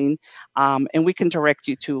Teocalli Olin, and we can direct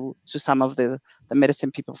you to some of the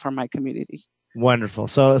medicine people from my community. Wonderful.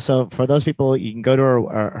 So for those people, you can go to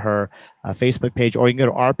her Facebook page, or you can go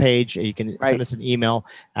to our page. You can send us an email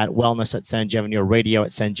at wellness@sanjevany or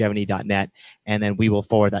radio@sanjevany.net, and then we will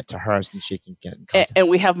forward that to her and she can get in contact. And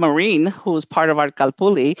we have Maureen, who's part of our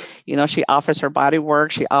Calpulli. She offers her body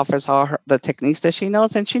work. She offers all the techniques that she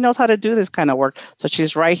knows, and she knows how to do this kind of work. So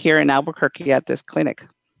she's right here in Albuquerque at this clinic.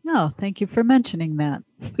 Oh, thank you for mentioning that.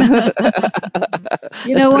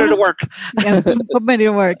 Let's put her to work. Put me to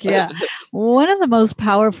work, yeah. One of the most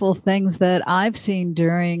powerful things that I've seen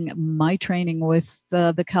during my training with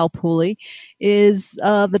the Calpulli is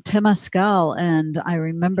the Temazcal. And I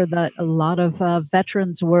remember that a lot of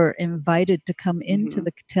veterans were invited to come into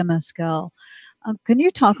the Temazcal. Can you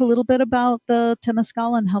talk a little bit about the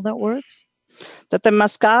Temazcal and how that works? The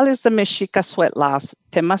Temazcal is the Mexica sweat loss.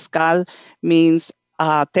 Temazcal means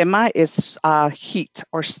tema is heat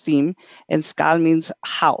or steam, and skal means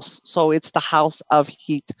house. So it's the house of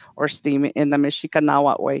heat or steam in the Mexica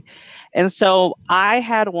Nahuatl way. And so I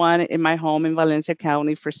had one in my home in Valencia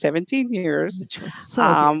County for 17 years,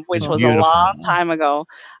 which was a long time ago.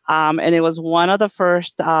 And it was one of the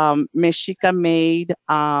first Mexica made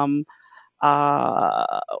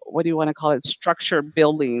what do you want to call it? Structure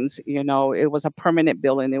buildings. It was a permanent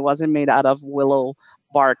building. It wasn't made out of willow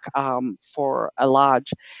bark for a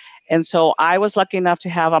lodge. And so I was lucky enough to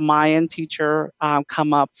have a Mayan teacher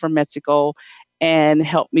come up from Mexico and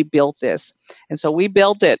help me build this. And so we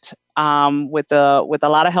built it with a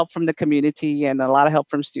lot of help from the community and a lot of help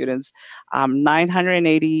from students.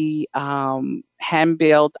 980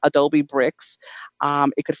 hand-built adobe bricks.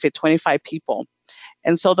 It could fit 25 people.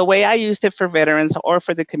 And so the way I used it for veterans or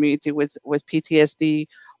for the community with PTSD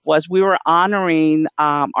was we were honoring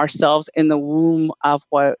ourselves in the womb of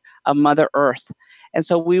Mother Earth. And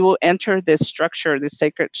so we will enter this structure, this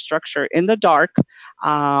sacred structure in the dark.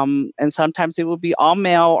 And sometimes it will be all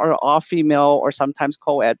male or all female or sometimes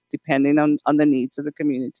co-ed, depending on the needs of the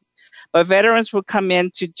community. But veterans will come in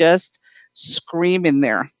to just scream in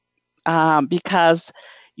there because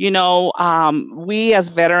we as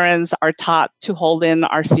veterans are taught to hold in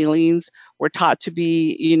our feelings. We're taught to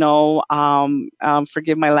be,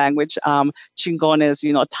 forgive my language,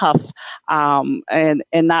 chingones, tough, and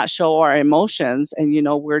not show our emotions. And,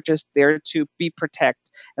 we're just there to protect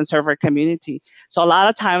and serve our community. So a lot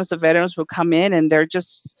of times the veterans will come in and they're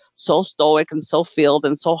just so stoic and so filled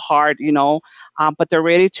and so hard, but they're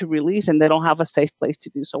ready to release and they don't have a safe place to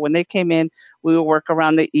do so. When they came in, we would work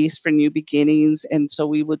around the East for new beginnings. And so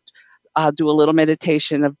we would do a little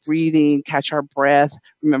meditation of breathing, catch our breath,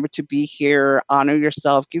 remember to be here, honor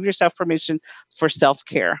yourself, give yourself permission for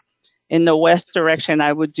self-care. In the West direction,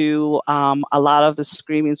 I would do a lot of the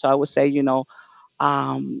screaming. So I would say,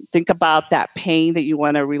 think about that pain that you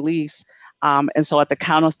want to release. And so at the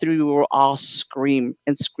count of 3, we will all scream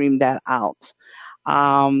that out.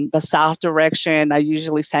 The South direction, I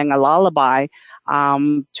usually sang a lullaby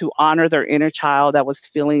to honor their inner child that was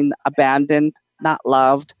feeling abandoned, not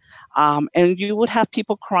loved. And you would have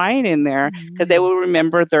people crying in there because they will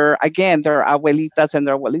remember their abuelitas and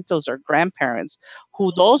their abuelitos, their grandparents,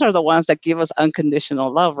 who those are the ones that give us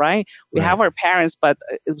unconditional love, right? We have our parents, but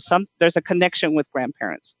there's a connection with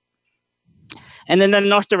grandparents. And then the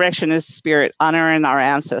North direction is spirit, honoring our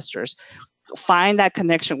ancestors. Find that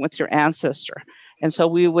connection with your ancestor. And so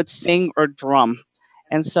we would sing or drum.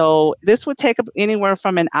 And so this would take anywhere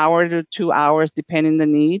from an hour to 2 hours, depending the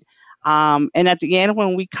need. And at the end,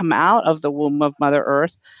 when we come out of the womb of Mother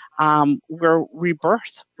Earth, we're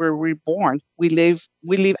rebirthed, we're reborn. We leave,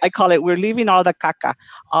 I call it, we're leaving all the caca,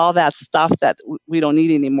 all that stuff that we don't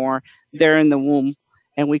need anymore there in the womb.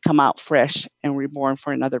 And we come out fresh and reborn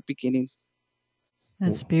for another beginning.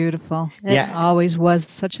 That's beautiful. It always was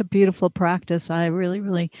such a beautiful practice. I really,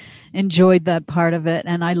 really enjoyed that part of it.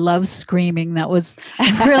 And I love screaming. That was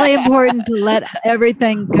really important to let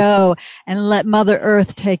everything go and let Mother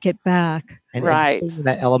Earth take it back. And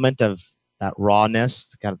that element of that rawness,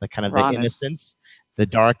 the innocence, the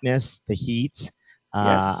darkness, the heat.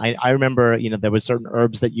 I remember, there was certain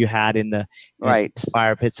herbs that you had in the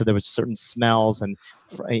fire pit. So there was certain smells and,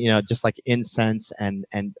 just like incense and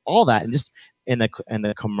all that. And just in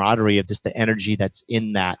the camaraderie of just the energy that's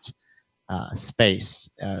in that space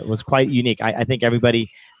was quite unique. I think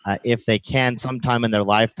everybody, if they can sometime in their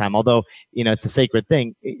lifetime, although, it's a sacred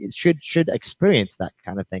thing, it should experience that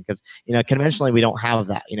kind of thing. Because, conventionally we don't have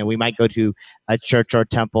that. We might go to a church or a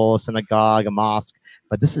temple, a synagogue, a mosque,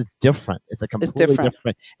 but this is different. It's a completely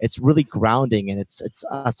different. It's really grounding, and it's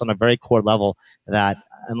us on a very core level that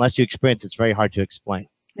unless you experience, it's very hard to explain.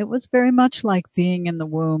 It was very much like being in the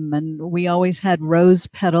womb, and we always had rose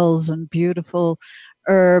petals and beautiful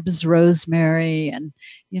herbs, rosemary, and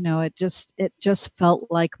it just felt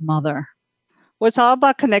like mother. Well, it's all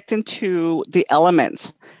about connecting to the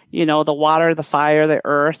elements, the water, the fire, the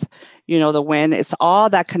earth, the wind. It's all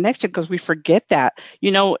that connection because we forget that.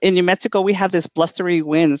 In New Mexico, we have this blustery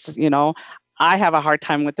winds. I have a hard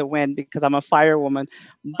time with the wind because I'm a fire woman,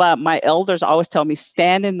 but my elders always tell me,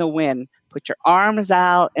 stand in the wind, put your arms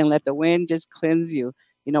out and let the wind just cleanse you.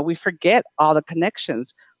 We forget all the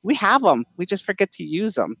connections. We have them. We just forget to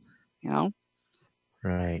use them,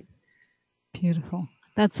 Right. Beautiful.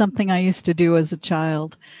 That's something I used to do as a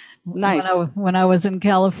child. Nice. When I was in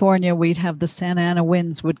California, we'd have the Santa Ana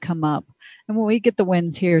winds would come up. And we get the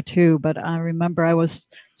winds here too, but I remember I was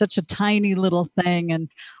such a tiny little thing and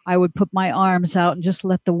I would put my arms out and just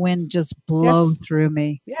let the wind just blow through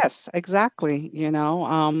me. Yes, exactly.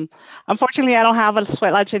 Unfortunately, I don't have a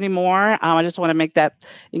sweat lodge anymore. I just want to make that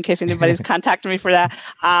in case anybody's contacting me for that.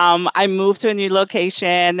 I moved to a new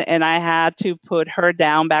location and I had to put her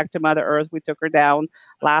down back to Mother Earth. We took her down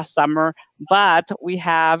last summer, but we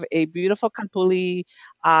have a beautiful Campuli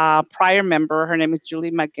prior member. Her name is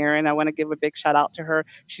Julie McGarren. I want to give a big shout out to her.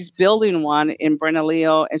 She's building one in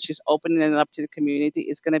Bernalillo and she's opening it up to the community.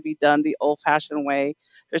 It's going to be done the old-fashioned way.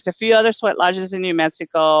 There's a few other sweat lodges in New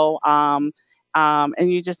Mexico, and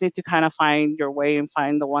you just need to kind of find your way and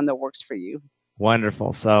find the one that works for you.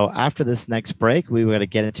 Wonderful. So after this next break, we're going to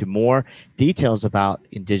get into more details about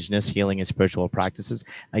indigenous healing and spiritual practices.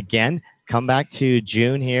 Again, come back to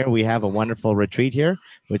June here. We have a wonderful retreat here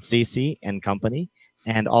with Cece and company.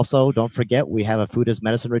 And also, don't forget, we have a Food as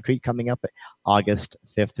Medicine retreat coming up August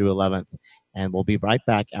 5th through 11th. And we'll be right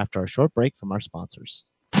back after a short break from our sponsors.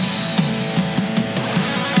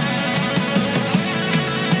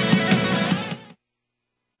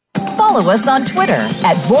 Follow us on Twitter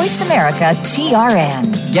at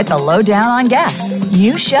VoiceAmericaTRN. Get the lowdown on guests,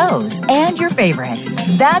 new shows, and your favorites.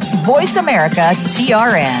 That's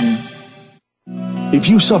VoiceAmericaTRN. If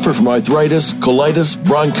you suffer from arthritis, colitis,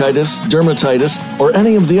 bronchitis, dermatitis, or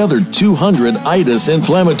any of the other 200 itis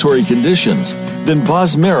inflammatory conditions, then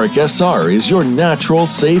Bosmeric SR is your natural,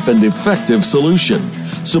 safe, and effective solution,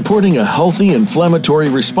 supporting a healthy inflammatory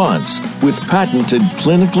response with patented,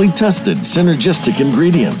 clinically tested synergistic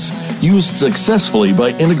ingredients used successfully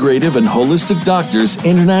by integrative and holistic doctors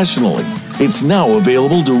internationally. It's now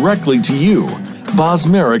available directly to you.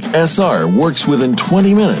 Bosmeric SR works within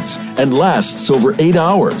 20 minutes and lasts over 8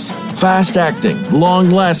 hours. Fast-acting,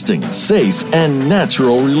 long-lasting, safe, and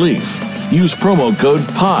natural relief. Use promo code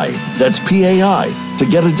PAI, that's P-A-I, to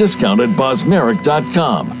get a discount at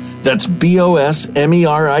bosmeric.com. That's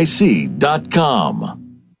BOSMERIC.com.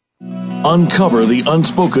 Uncover the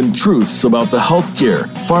unspoken truths about the healthcare,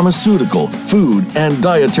 pharmaceutical, food, and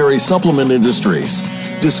dietary supplement industries.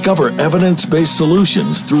 Discover evidence-based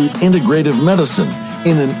solutions through integrative medicine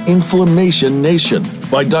in an inflammation nation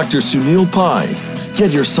by Dr. Sunil Pai.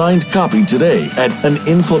 Get your signed copy today at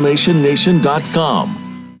aninflammationnation.com.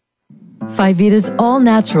 5-Vita's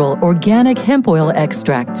all-natural organic hemp oil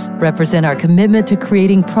extracts represent our commitment to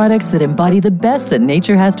creating products that embody the best that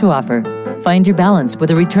nature has to offer. Find your balance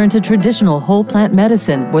with a return to traditional whole plant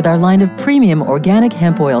medicine with our line of premium organic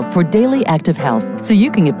hemp oil for daily active health, so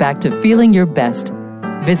you can get back to feeling your best.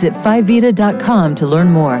 Visit 5vita.com to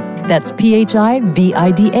learn more. That's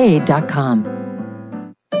PHIVIDA.com.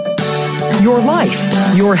 Your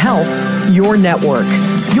life, your health, your network.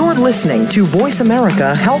 You're listening to Voice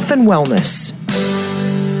America Health and Wellness.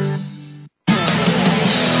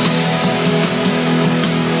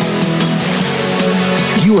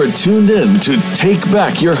 You are tuned in to Take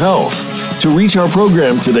Back Your Health. To reach our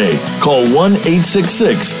program today, call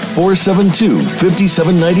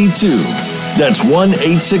 1-866-472-5792. That's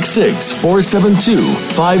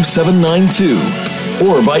 1-866-472-5792.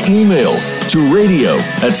 Or by email to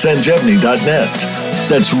radio@sanjevani.net.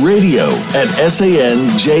 That's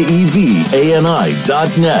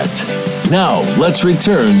radio@sanjevani.net. Now, let's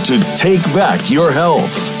return to Take Back Your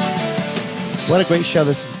Health. What a great show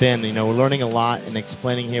this has been. You know, we're learning a lot and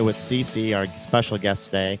explaining here with Cece, our special guest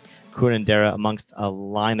today, Curandera, amongst a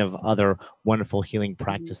line of other wonderful healing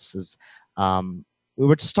practices. We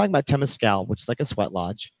were just talking about Temescal, which is like a sweat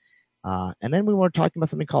lodge. And then we were talking about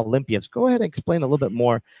something called Olympia. So go ahead and explain a little bit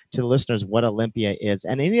more to the listeners what Olympia is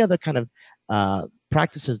and any other kind of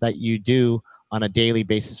practices that you do on a daily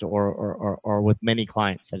basis or with many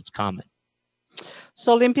clients that it's common.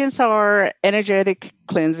 So Olympians are energetic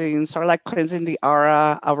cleansings, or like cleansing the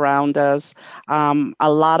aura around us. A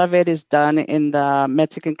lot of it is done in the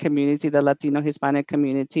Mexican community, the Latino Hispanic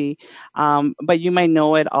community, but you might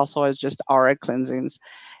know it also as just aura cleansings.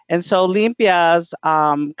 And so Limpias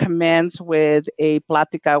commence with a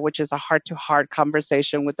plática, which is a heart-to-heart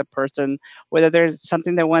conversation with the person, whether there's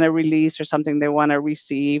something they want to release or something they want to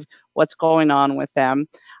receive, what's going on with them.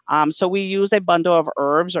 So we use a bundle of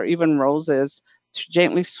herbs or even roses to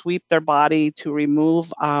gently sweep their body to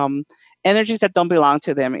remove energies that don't belong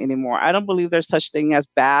to them anymore. I don't believe there's such thing as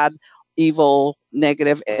bad, evil,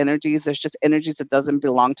 negative energies. There's just energies that doesn't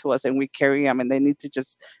belong to us, and we carry them, and they need to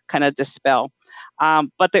just kind of dispel.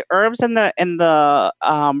 But the herbs and the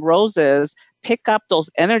roses pick up those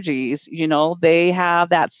energies. You know, they have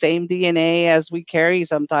that same DNA as we carry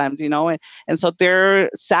sometimes. You know, and so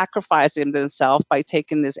they're sacrificing themselves by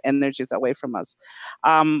taking these energies away from us.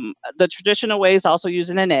 The traditional way is also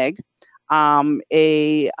using an egg,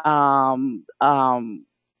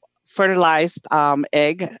 fertilized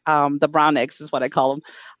egg, the brown eggs is what I call them.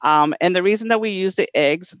 And the reason that we use the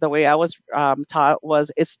eggs, the way I was taught,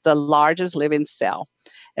 was it's the largest living cell.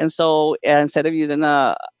 And so instead of using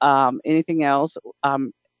anything else,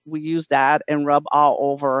 we use that and rub all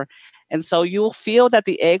over. And so you'll feel that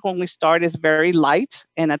the egg when we start is very light.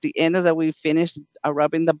 And at the end of we finish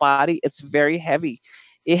rubbing the body, it's very heavy.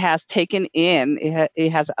 It has taken in,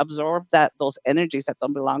 it has absorbed those energies that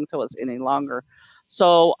don't belong to us any longer.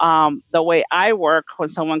 So the way I work when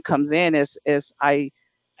someone comes in is I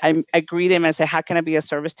greet them and say, how can I be of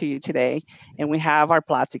service to you today? And we have our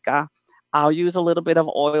plática. I'll use a little bit of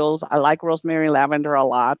oils. I like rosemary and lavender a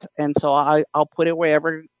lot. And so I'll put it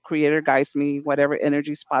wherever Creator guides me, whatever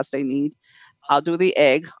energy spots they need. I'll do the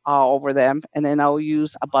egg all over them. And then I'll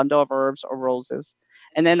use a bundle of herbs or roses.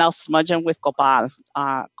 And then I'll smudge them with copal.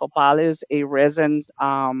 Copal is a resin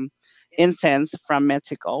incense from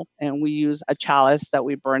Mexico, and we use a chalice that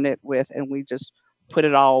we burn it with, and we just put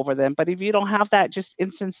it all over them. But if you don't have that, just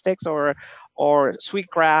incense sticks or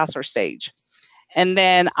sweetgrass or sage. And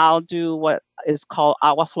then I'll do what is called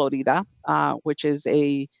agua florida, which is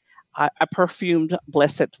a perfumed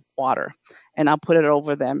blessed water, and I'll put it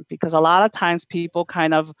over them because a lot of times people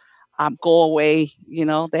kind of go away. You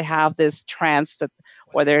know, they have this trance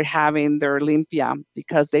where they're having their limpia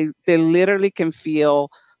because they literally can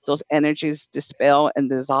feel those energies dispel and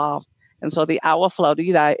dissolve. And so the agua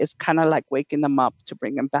florida is kind of like waking them up to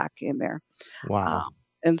bring them back in there. Wow.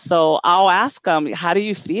 And so I'll ask them, how do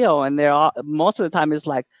you feel? And they're all, most of the time it's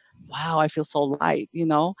like, wow, I feel so light,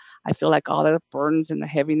 I feel like all the burdens and the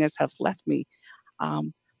heaviness have left me.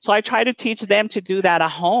 So I try to teach them to do that at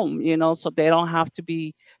home, so they don't have to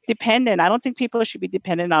be dependent. I don't think people should be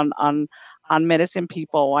dependent on medicine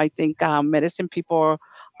people. I think medicine people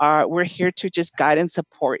we're here to just guide and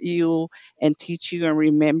support you and teach you and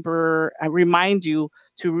remind you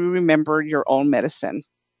to remember your own medicine.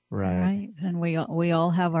 Right. And we all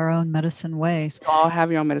have our own medicine ways. You all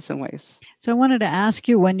have your own medicine ways. So I wanted to ask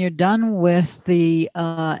you, when you're done with the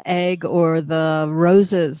egg or the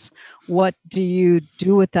roses, what do you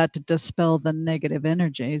do with that to dispel the negative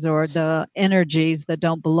energies or the energies that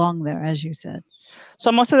don't belong there, as you said?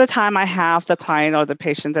 So most of the time I have the client or the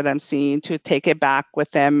patient that I'm seeing to take it back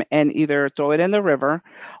with them and either throw it in the river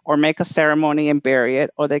or make a ceremony and bury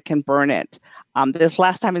it, or they can burn it. This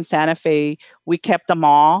last time in Santa Fe, we kept them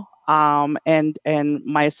all. And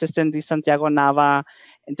my assistant, Di Santiago Nava,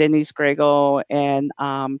 and Denise Grego, and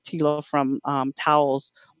Tilo from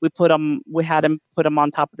Towels, we had them put them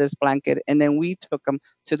on top of this blanket, and then we took them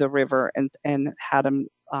to the river and had them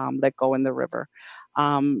let go in the river.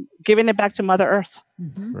 Giving it back to Mother Earth.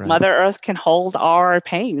 Mm-hmm. Right. Mother Earth can hold our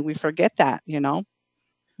pain. We forget that,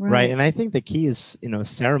 Right. And I think the key is,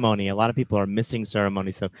 ceremony. A lot of people are missing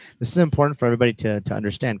ceremony. So this is important for everybody to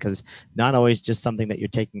understand, because not always just something that you're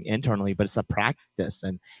taking internally, but it's a practice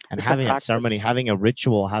and having a ceremony, having a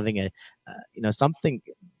ritual, having a, something.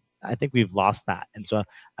 I think we've lost that. And so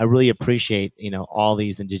I really appreciate, all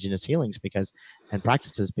these indigenous healings and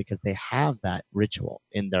practices, because they have that ritual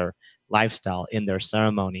in their lifestyle, in their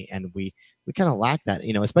ceremony. And we kind of lack that,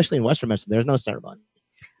 especially in Western medicine. There's no ceremony.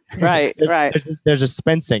 Right. There's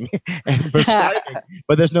dispensing and prescribing,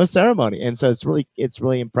 but there's no ceremony, and so it's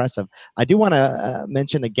really impressive. I do want to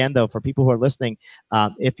mention again, though, for people who are listening,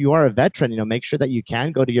 if you are a veteran, make sure that you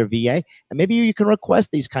can go to your VA, and maybe you can request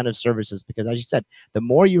these kind of services, because, as you said, the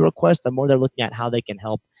more you request, the more they're looking at how they can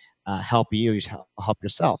help you help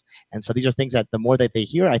yourself. And so these are things that the more that they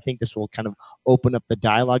hear, I think this will kind of open up the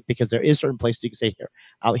dialogue, because there is certain places you can say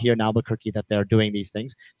out here in Albuquerque that they're doing these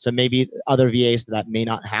things. So maybe other VAs that may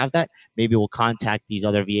not have that, maybe we'll contact these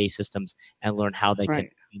other VA systems and learn how they can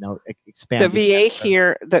expand. The VA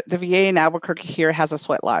here, the VA in Albuquerque here has a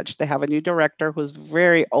sweat lodge. They have a new director who's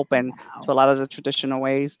very open to a lot of the traditional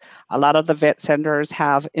ways. A lot of the vet centers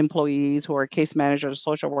have employees who are case managers,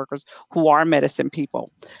 social workers, who are medicine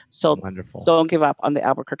people. So wonderful. Don't give up on the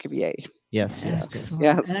Albuquerque VA. Yes.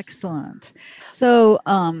 Excellent. So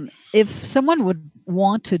if someone would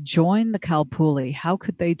want to join the Kalpuli, how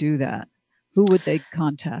could they do that? Who would they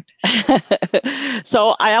contact?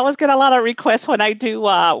 So I always get a lot of requests when I do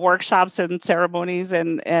workshops and ceremonies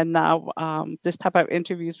and this type of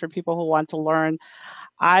interviews for people who want to learn.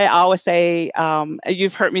 I always say,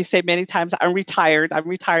 you've heard me say many times, I'm retired. I'm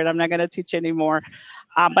not going to teach anymore.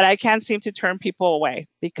 But I can't seem to turn people away,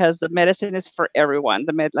 because the medicine is for everyone.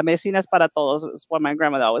 La medicina es para todos is what my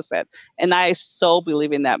grandmother always said. And I so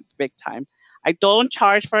believe in that big time. I don't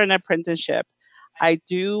charge for an apprenticeship. I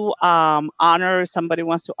do honor, somebody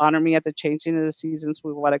wants to honor me at the changing of the seasons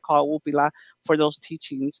with what I call upila for those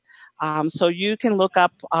teachings. So you can look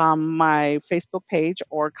up my Facebook page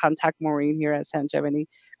or contact Maureen here at San Giovanni,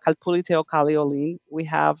 Kalpuli Teocalli Olin. We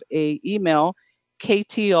have a email,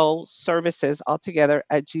 KTO services altogether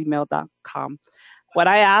 @gmail.com. What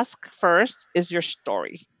I ask first is your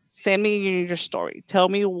story. Send me your story. Tell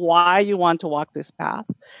me why you want to walk this path.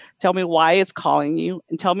 Tell me why it's calling you,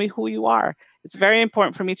 and tell me who you are. It's very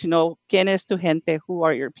important for me to know quién es tu gente, who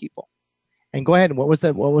are your people. And go ahead. What was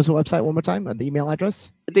the website one more time? The email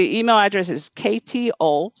address? The email address is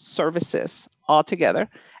KTO services altogether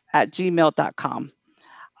 @gmail.com.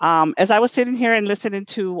 As I was sitting here and listening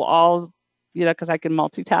to all, because I can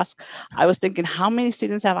multitask, I was thinking, how many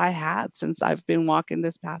students have I had since I've been walking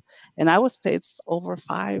this path? And I would say it's over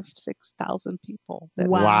 5,000-6,000 people.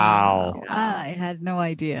 Wow. I had no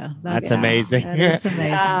idea. That's amazing. That is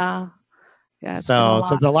amazing. Yeah, so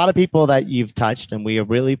it's a lot of people that you've touched, and we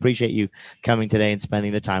really appreciate you coming today and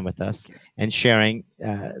spending the time with us and sharing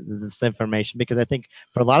this information, because I think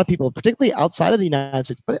for a lot of people, particularly outside of the United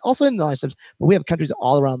States, but also in the United States, but we have countries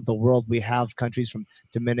all around the world. We have countries from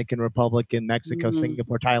Dominican Republic, Mexico,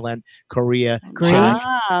 Singapore, Thailand, Korea,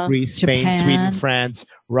 China, Greece, Spain, Japan, Sweden, France,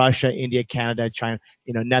 Russia, India, Canada, China,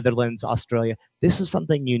 Netherlands, Australia. This is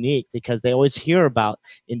something unique, because they always hear about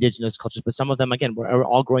indigenous cultures, but some of them, again, we're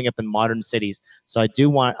all growing up in modern cities. So I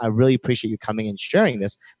really appreciate you coming and sharing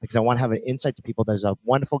this, because I want to have an insight to people. There's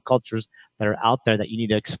wonderful cultures that are out there that you need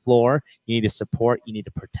to explore, you need to support, you need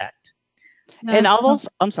to protect. And all those,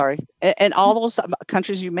 I'm sorry, and all those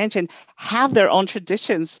countries you mentioned have their own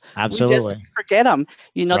traditions. Absolutely. We just forget them.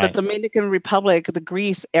 You know, Right. the Dominican Republic, the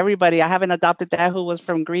Greece, everybody. I have an adopted dad who was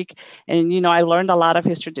from Greek. And, you know, I learned a lot of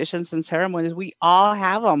his traditions and ceremonies. We all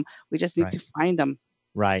have them. We just need Right. to find them.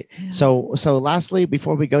 Right. So lastly,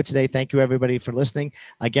 before we go today, thank you everybody for listening.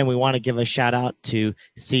 Again, we want to give a shout out to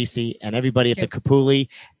Cece and everybody at the Kapuli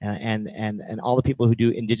and all the people who do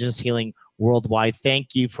Indigenous healing worldwide.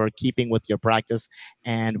 Thank you for keeping with your practice.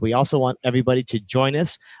 And we also want everybody to join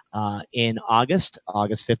us in August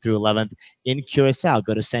 5th through 11th in Curacao.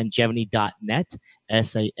 Go to sanjevani.net,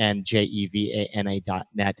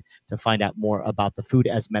 SANJEVANA.net to find out more about the Food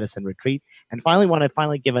as Medicine Retreat. And finally, want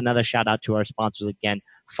to give another shout out to our sponsors again,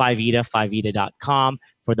 Fivita,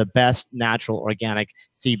 for the best natural organic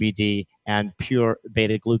CBD, and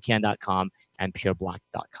purebetaglucan.com and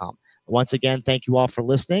pureblack.com. Once again, thank you all for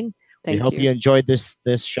listening. We hope you enjoyed this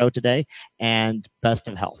show today, and best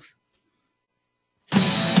of health.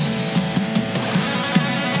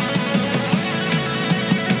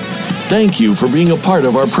 Thank you for being a part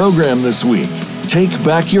of our program this week. Take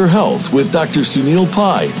Back Your Health with Dr. Sunil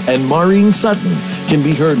Pai and Maureen Sutton can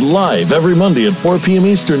be heard live every Monday at 4 p.m.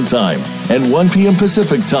 Eastern Time and 1 p.m.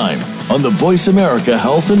 Pacific Time on the Voice America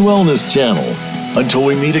Health and Wellness channel. Until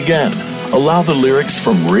we meet again, allow the lyrics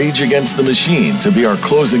from Rage Against the Machine to be our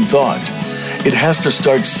closing thought. It has to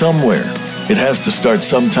start somewhere. It has to start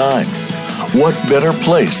sometime. What better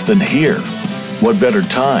place than here? What better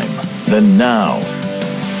time than now?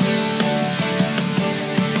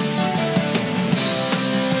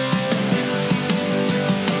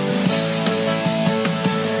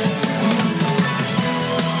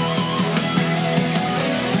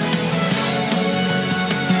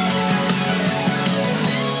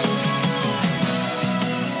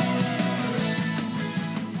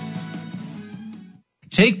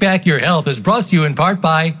 Take Back Your Health is brought to you in part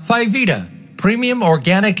by Fivita, premium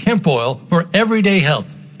organic hemp oil for everyday health.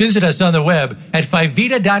 Visit us on the web at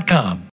fivita.com.